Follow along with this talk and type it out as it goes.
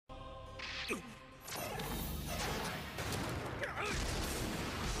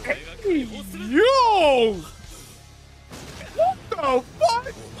Yo! What the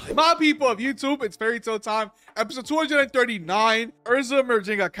fuck? My people of YouTube, it's fairy tale time. Episode 239. Urza and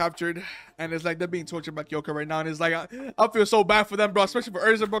Merjin got captured. And it's like they're being tortured by Kyoka right now. And it's like, I feel so bad for them, bro. Especially for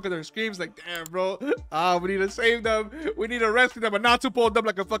Urza, bro, because their screams like, damn, bro. We need to save them. We need to rescue them. But Natsu pulled them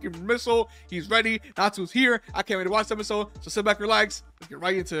like a fucking missile. He's ready. Natsu's here. I can't wait to watch the episode. So sit back, relax. Let's get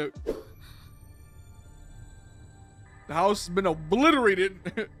right into it. The house has been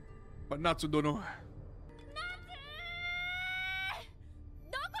obliterated. But Natsu don't know.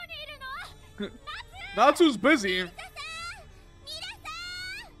 Natsu's busy.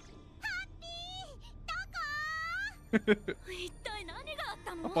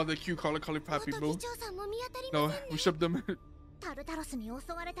 Up on the queue, call it Happy Boo. No, we shipped them.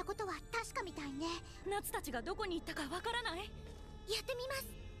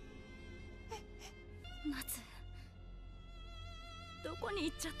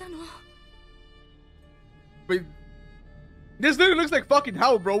 Wait, this literally looks like fucking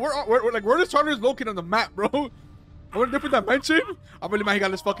hell, bro. We're like, where the starter is located on the map, bro. We're in a different dimension. I'm really mad he got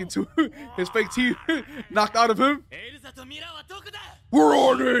his fucking tooth, his fake teeth knocked out of him. Where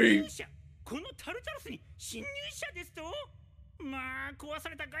are they?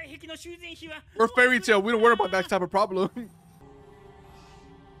 We're fairy tale. We don't worry about that type of problem.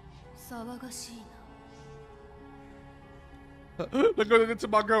 Look what they did to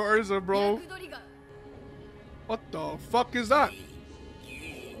my girl Urza, bro. What the fuck is that?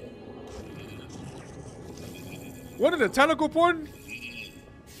 What is the tentacle porn?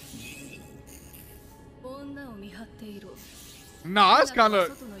 Nah, that's kind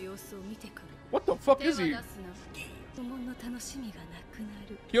of. What the fuck is he?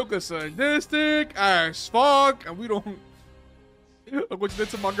 Kyoka's sadistic as fuck, and we don't. Look what you did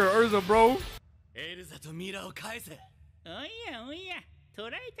to my girl Urza, bro.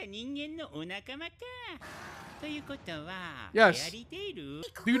 Yes. Do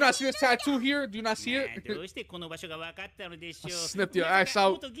you not see this tattoo here? Do you not see it? Snipped your ass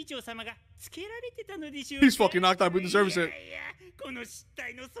out. He's fucking knocked out. He deserves it.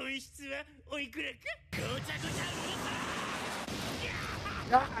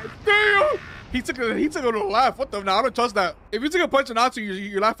 God damn! He took a little laugh. What the? Nah, I don't trust that. If you take a punch in Natsu,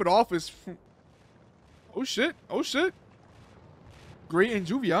 you laugh at the office. Oh shit! Oh shit! Great and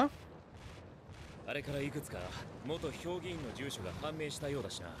Juvia.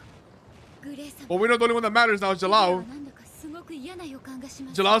 Well, we know the only one that matters now is Jalal.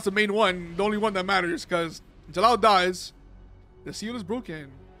 Jalal's the main one, the only one that matters, because Jalal dies. The seal is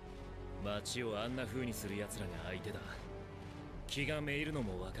broken.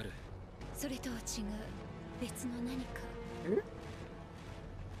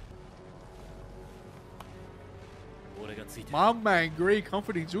 My man Gray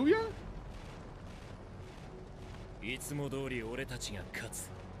comforting Julia?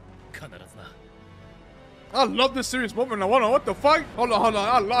 I love this serious moment. Hold on, what the fuck? Hold on.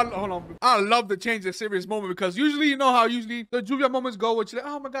 I love to change the serious moment because usually, you know how usually the Julia moments go, which like,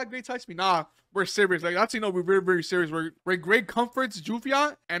 oh my god, Gray touched me. Nah, we're serious. Like that's, you know, we're very, very serious. Where Gray comforts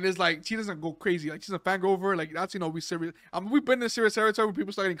Juvia and is like, she doesn't go crazy. Like she's a fangirl over. Like that's, you know, we serious. I mean, we've been in serious territory where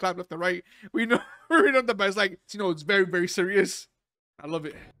people start getting clapped left and right. We know we're not the best. Like, you know, it's very, very serious. I love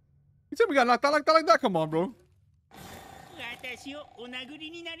it. You tell me we got knocked out like that? Come on, bro.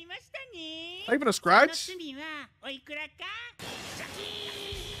 Not even a scratch?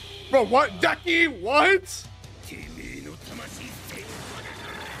 Bro, what? Jackie? What?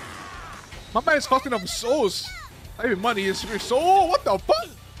 My man is costing them souls. Not even money, it's your soul. What the fuck?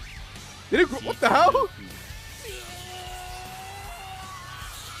 Did it grow? What the hell?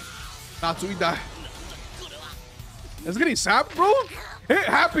 Natsu, he died. It's getting sapped, bro. Hey,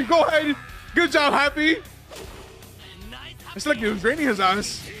 Happy, go ahead. Good job, Happy. It's like he was draining his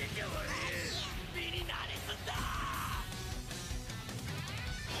ass.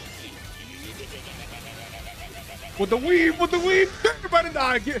 With the weave, everybody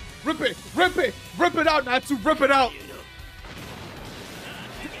die. Rip it out, Natsu, rip it out.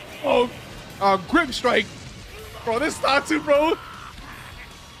 Oh, grip strike. Bro, this Natsu, bro.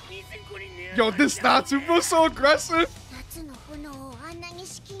 Yo, this Natsu, bro, so aggressive.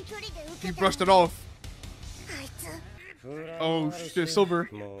 He brushed it off. Oh shit, silver.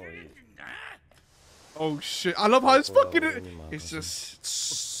 Oh shit, I love how it's fucking it. It's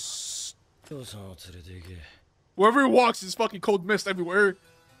just wherever he walks, it's fucking cold mist everywhere.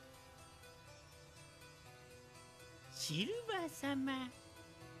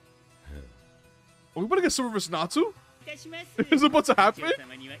 Are we about to get Silver vs Natsu? Is it about to happen?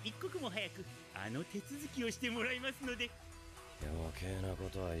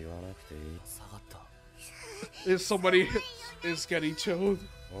 Is somebody is getting chilled?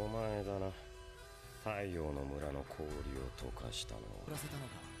 お前だな。太陽の村の氷を溶かしたの。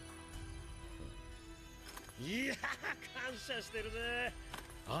いや、感謝してるぜ。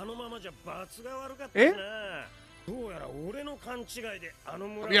あのままじゃ罰が悪かったな。どうやら俺の勘違いであの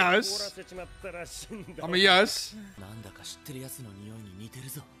村を凍らせちまったらしいんだ。Yes. なんだか知ってるやつの匂いに似てる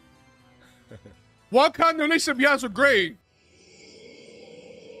ぞ。What kind of relationship he has with Gray?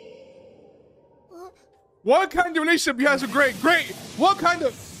 What kind of relationship he has with Gray? Gray, what kind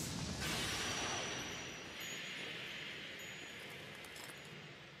of...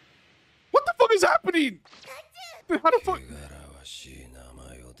 What the fuck is happening? How the fuck?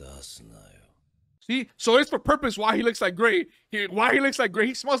 See, so it's for purpose why he looks like Gray. Why he looks like Gray.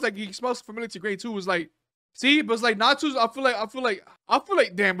 He smells familiar to Gray too. It was like, see, but it's like Natsu's. I feel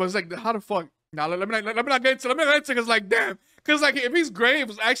like, damn. But it's like, how the fuck? Now let me not get into it. Cause like, damn. Cause like, if he's Gray, if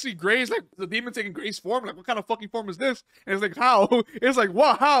it's actually Gray, it's like the demon taking Gray's form. Like, what kind of fucking form is this? And it's like, how? It's like,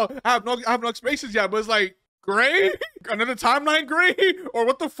 what? How? I have no explanations yet. But it's like, Gray? Another timeline Gray? Or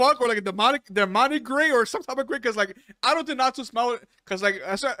what the fuck? Or like a demonic Gray or some type of Gray? Cause like, I don't think Natsu smell it. Cause like,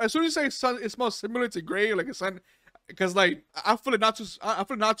 as soon as you say sun, it smells similar to Gray, like a sun. Cause like, I feel like Natsu's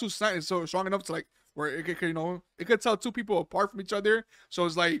scent is so strong enough to like, where it could, you know, it could tell two people apart from each other. So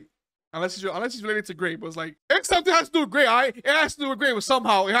it's like, unless he's related to Gray, but it's like, if something has to do with Gray, it has to do with Gray, but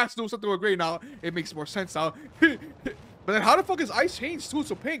somehow it has to do something with Gray now. It makes more sense now. But then how the fuck is ice changed too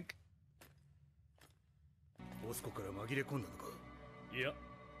to pink?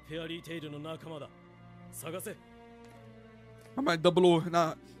 I'm at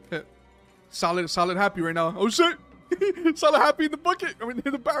solid happy right now. Oh shit! Solid happy in the bucket. I mean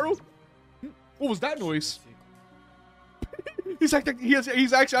in the barrel. What was that noise? He's actually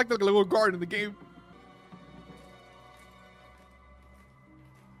acting like a little guard in the game.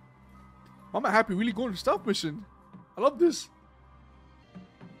 I'm happy really going to stealth mission. I love this.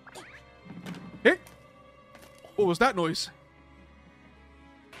 Hey, what was that noise?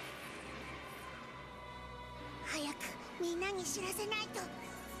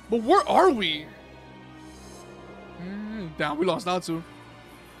 But where are we? Damn, we lost Natsu.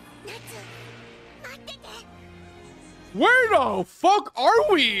 Where the fuck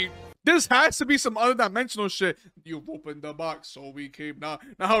are we? This has to be some other dimensional shit. You've opened the box, so we came now.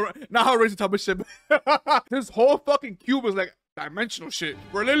 Now how racist type of shit. This whole fucking cube is like dimensional shit.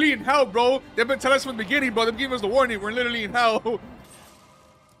 We're literally in hell, bro. They've been telling us from the beginning, bro. They've given us the warning. We're literally in hell.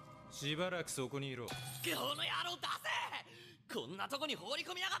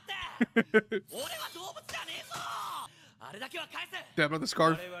 Damn, about the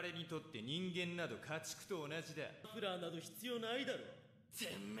scarf.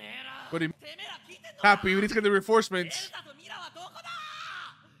 What do you happy? We need to get the reinforcements.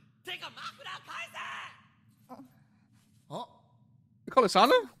 You call it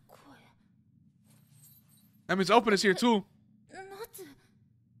Sana? That means Open is here too.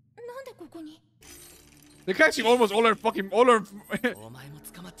 They're catching almost all our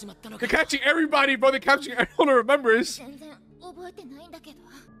they're catching everybody, bro. They're catching all our members.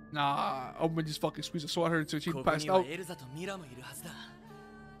 Nah, Open just fucking squeezed a sword at her until she passed out.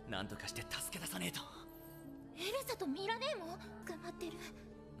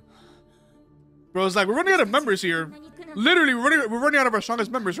 Bro, it's like we're running out of members here. Literally, we're running out of our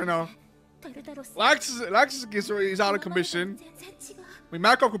strongest members right now. Laxus is out of commission. I mean,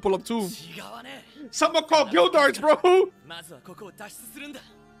 Makov could pull up too. Someone call Gildarts, bro!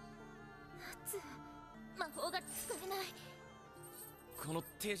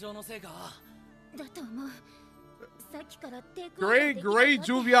 Gray,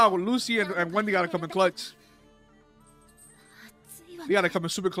 Juvia, Lucy, and Wendy gotta come in clutch. They gotta come in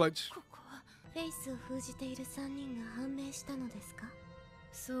super clutch.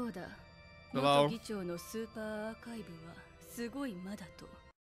 Hello.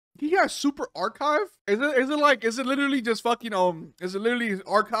 He has super archive? Is it literally just fucking is it literally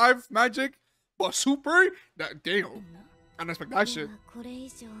archive magic? But super? That damn. I didn't expect that shit.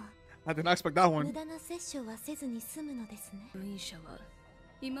 I did not expect that one.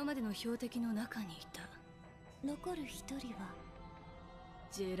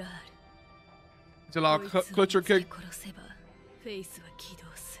 Jalal, clutch your kick.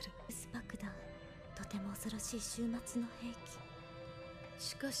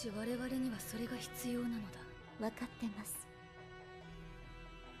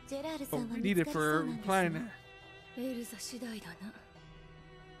 Oh, we need it for planning. He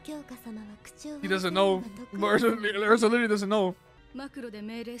doesn't know. Ursa literally doesn't know.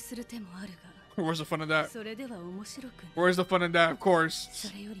 Where's the fun in that? Where's the fun in that? Of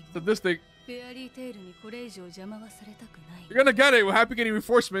course. Sadistic. You're gonna get it. We're happy getting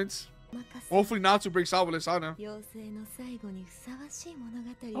reinforcements. Hopefully Natsu breaks out with Lisana.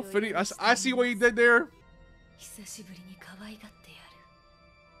 Oh, fitting. I see what you did there.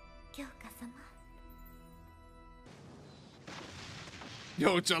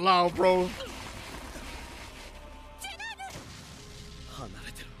 Yo, Jalal, bro.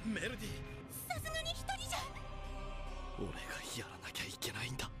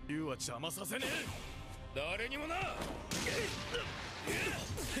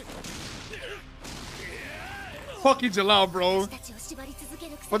 Fucking Jalal, bro.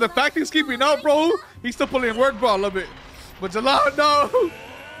 But the fact he's keeping up, bro, he's still pulling in work, bro. I love it. But Jalal, no.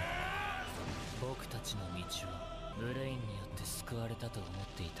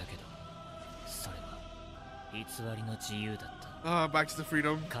 Back to the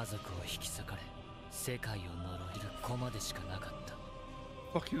freedom.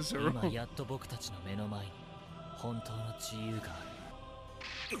 Fucking Zero.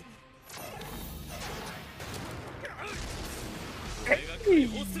 Hey,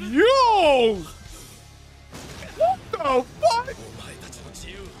 yo! What the fuck?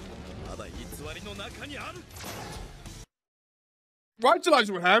 Why did Jalal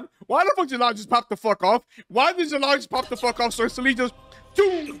just have? Why the fuck did Jalal just pop the fuck off? Why did Jalal just pop the fuck off? So Celine just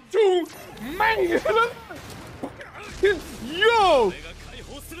man! Yo!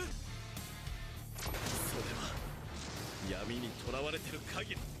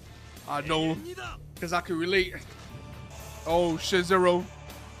 I know, because I can relate. Oh shit, Zero.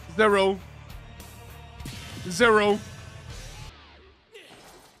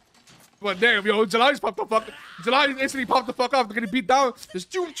 But damn, yo, Jalal just popped the fuck. Jalal instantly popped the fuck off. They're gonna beat down.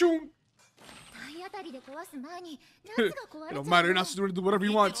 Just choom. It don't matter, you're not supposed to do whatever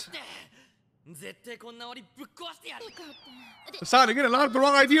you want. Lisana, you're getting a lot of the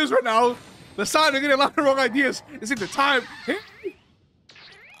wrong ideas right now. Lisana, you're getting a lot of the wrong ideas. This ain't the time.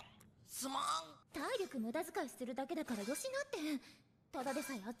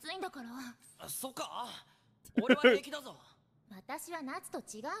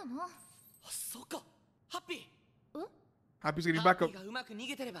 Happy's getting back up.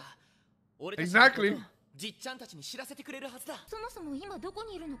 Exactly.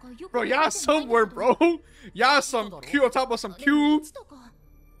 Bro, y'all somewhere, bro. Y'all some cube on top of some cube.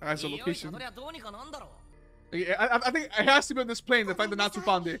 That's a location. I think it has to be on this plane. The fact that Natsu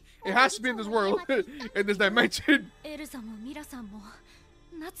found it. It has to be in this world, in this dimension. I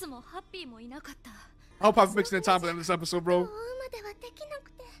hope I'm mixing the time in this episode, bro.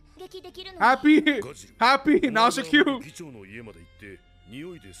 Happy, now it's a cube.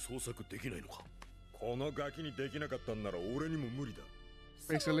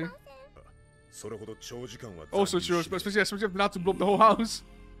 Basically. Also true, especially if not to blow up the whole house.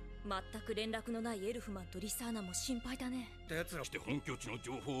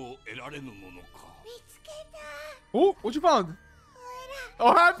 Oh, what you found?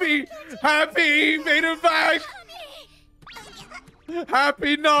 Oh, Happy made it back.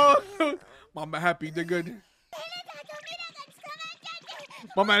 Happy, no. Mama Happy, they're good.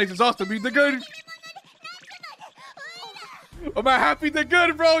 My man is exhausted, but you did good. Oh man, Happy did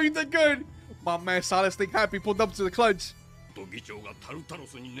good, bro. You did good. My man, Solid Snake Happy pulled up to the clutch.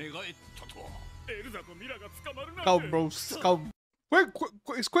 Come, bro. Come.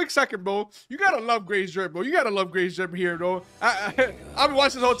 Quick second, bro. You gotta love Gray's Jerk, bro. You gotta love Gray's Jerk here, bro. I've been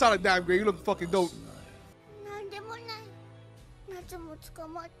watching this whole time like, damn, Gray, you look fucking dope.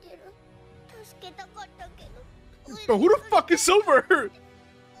 Bro, who the fuck is Silver?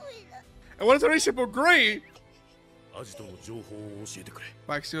 And what is the relationship with Gray?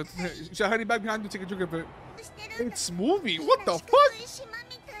 Back, should I honey back behind you, take a drink of it? It's movie. What the fuck?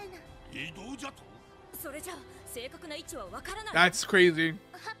 That's crazy.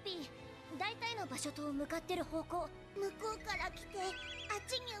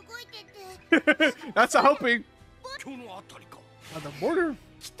 That's a helping. On the border.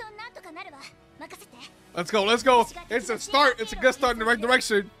 Let's go. It's a start. It's a good start in the right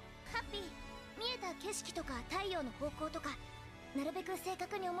direction.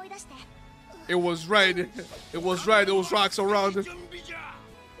 It was red. It was rocks around.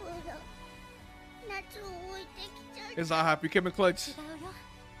 It's not Happy. You came in clutch.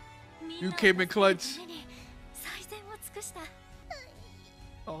 You came in clutch.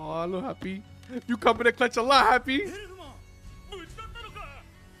 Oh, I love Happy. You come in the clutch a lot, Happy.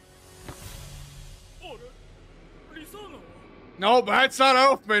 No, but that's not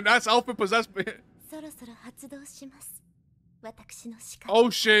Elfman. That's Elfman possessment. Oh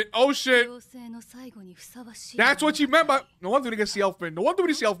shit, oh shit. That's what you meant by... No wonder we didn't see Elfman. No wonder we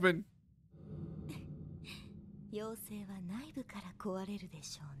didn't see Elfman. 妖精は内部から壊れるで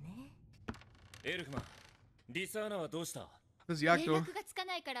しょうね。エルフマン、リサーナはどうした？ How does he act though? 連絡がつか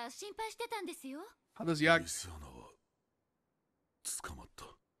ないから心配してたんですよ。How does he act? リサーナは捕まった。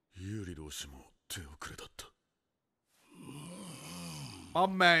ユーリ老師も手遅れだった。My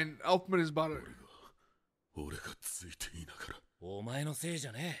man, Elfman is about to... 俺がついていながら。お前のせいじ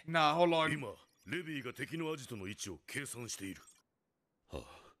ゃねえ。 Nah, hold on. 今、レビーが敵のアジトの位置を計算している。はあ。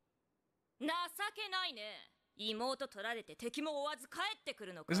情けないね。妹取られて敵も追わず帰ってく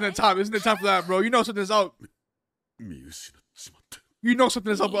るのかい。 Isn't it time? Isn't it time for that, bro? You know something's up. 見失っちまった。You know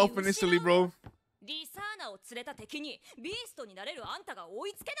something's up with Elfman instantly, bro. リサーナを連れた敵にビーストになれるあんたが追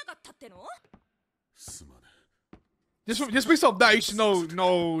いつけなかったっての？すまね。Just based off that, you should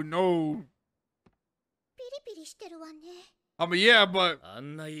know. No. ピリピリしてるわね。I mean, yeah, but あ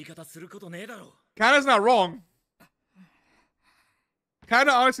んな言い方することねえだろ。Kanna's not wrong.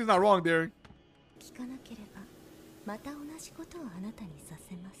 Kanna honestly is not wrong there. 聞かなければまた同じことをあなたにさ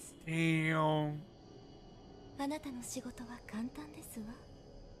せます。 Damn. あなたの仕事は簡単ですわ。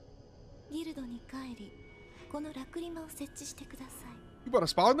ギルドに帰り、このラクリマを設置してください。 You bought a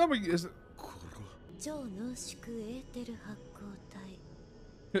spell number? Is it... 超濃縮エーテル発光体。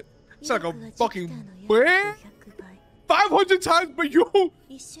 It's like a fucking... Where? 500 times, but you...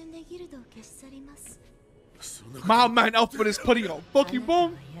 一瞬でギルドを消し去ります。 My man, Elfman is putting a fucking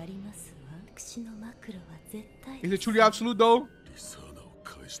bomb. やりますわ。私のマクロは絶対。 Is it truly absolute, though? リサーナを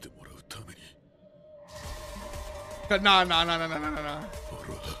返してもらうために。Nah. 俺は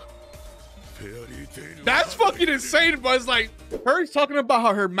フェアリーテイル。 That's fucking insane, but it's like her talking about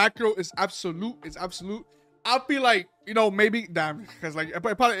how her macro is absolute. I'll be like, you know, maybe damn, because like it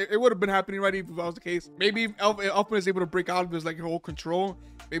would have been happening already if that was the case. Maybe if Elfman is able to break out of his like whole control.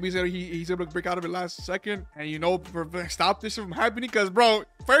 Maybe he's able to break out of it last second, and you know, stop this from happening. Because bro,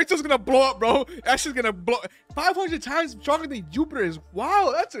 Fairy Tail's gonna blow up, bro. That shit's gonna blow 500 times stronger than Jupiter is.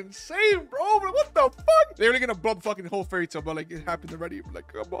 Wow, that's insane, bro. What the fuck? They're really gonna blow up fucking whole Fairy Tail, but like it happened already.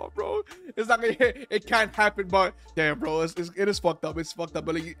 Like come on, bro. It's not gonna. It can't happen, but damn, bro, it is fucked up. It's fucked up,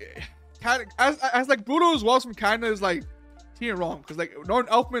 but like. Kind of, as like brutal as Wells from Kanna is like he ain't wrong because like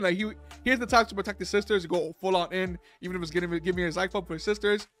Norton Elfman like he's the type to protect his sisters, go full on in even if it's giving his life up for his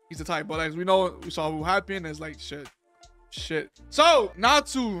sisters. He's the type, but as we know, we saw what happened. It's like shit. So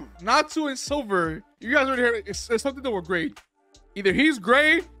Natsu and Silver, you guys already heard it's something that were great. Either he's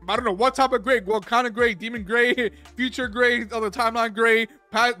gray, I don't know what type of gray, what kind of gray, demon gray, future gray, other timeline gray,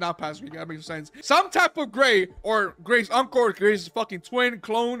 not past gray, that makes sense. Some type of gray, or Gray's uncle, or Gray's fucking twin,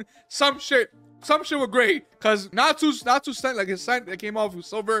 clone, some shit with gray. Cause Natsu sent like his scent that came off with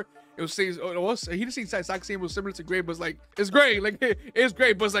Silver. It was he didn't say exact same, it was similar to gray, but it's like it's gray, like it's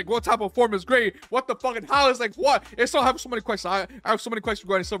gray, but it's like what type of form is gray? What the fuck and how is like what? It's still have so many questions. I have so many questions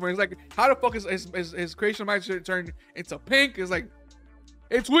regarding Silver. It's like how the fuck is his creation magic turned into pink? It's like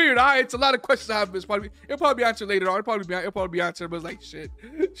it's weird. It's a lot of questions I have. It'll probably be answered later on. It'll probably be answered, but it's like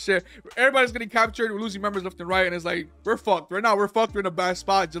shit. Everybody's getting captured. We're losing members left and right, and it's like we're fucked right now. We're fucked. We're in a bad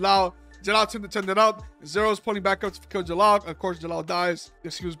spot. Jalal turned it up. Zero's pulling back up to kill Jalal. Of course, Jalal dies.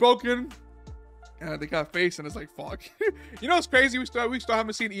 Yes, he was broken. And they got face, and it's like fuck. You know what's crazy? We still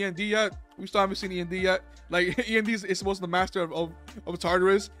haven't seen END yet. Like END is supposed to be the master of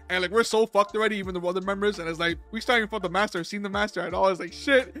Tartarus, and like we're so fucked already, even the other members. And it's like we starting for the master, seen the master at all. It's like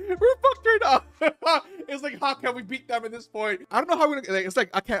shit, we're fucked right now. It's like how can we beat them at this point? I don't know how we're gonna. Like, it's like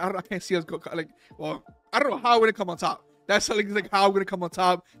I can't see us go. Like well, I don't know how we're gonna come on top. That's like how we're gonna come on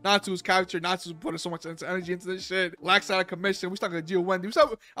top. Natsu's captured. Natsu's putting so much energy into this shit. Lax out of commission. We still gonna deal Wendy. We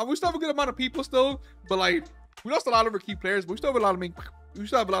still have a good amount of people still, but like we lost a lot of our key players. But we still have a lot of main. We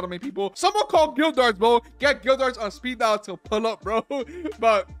still have a lot of main people. Someone called Guildarts, bro. Get Guildarts on speed dial to pull up, bro.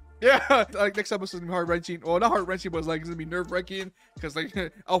 But yeah, like next episode is gonna be heart wrenching. Well, not heart wrenching, but it's like it's gonna be nerve wracking because like,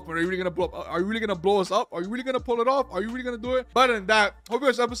 Elfman, are you really gonna blow up? Are you really gonna blow us up? Are you really gonna pull it off? Are you really gonna do it? But other than that, hope you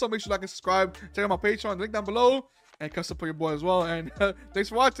guys episode. Make sure to like and subscribe. Check out my Patreon. Link down below. And come support your boy as well. And thanks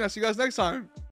for watching. I'll see you guys next time.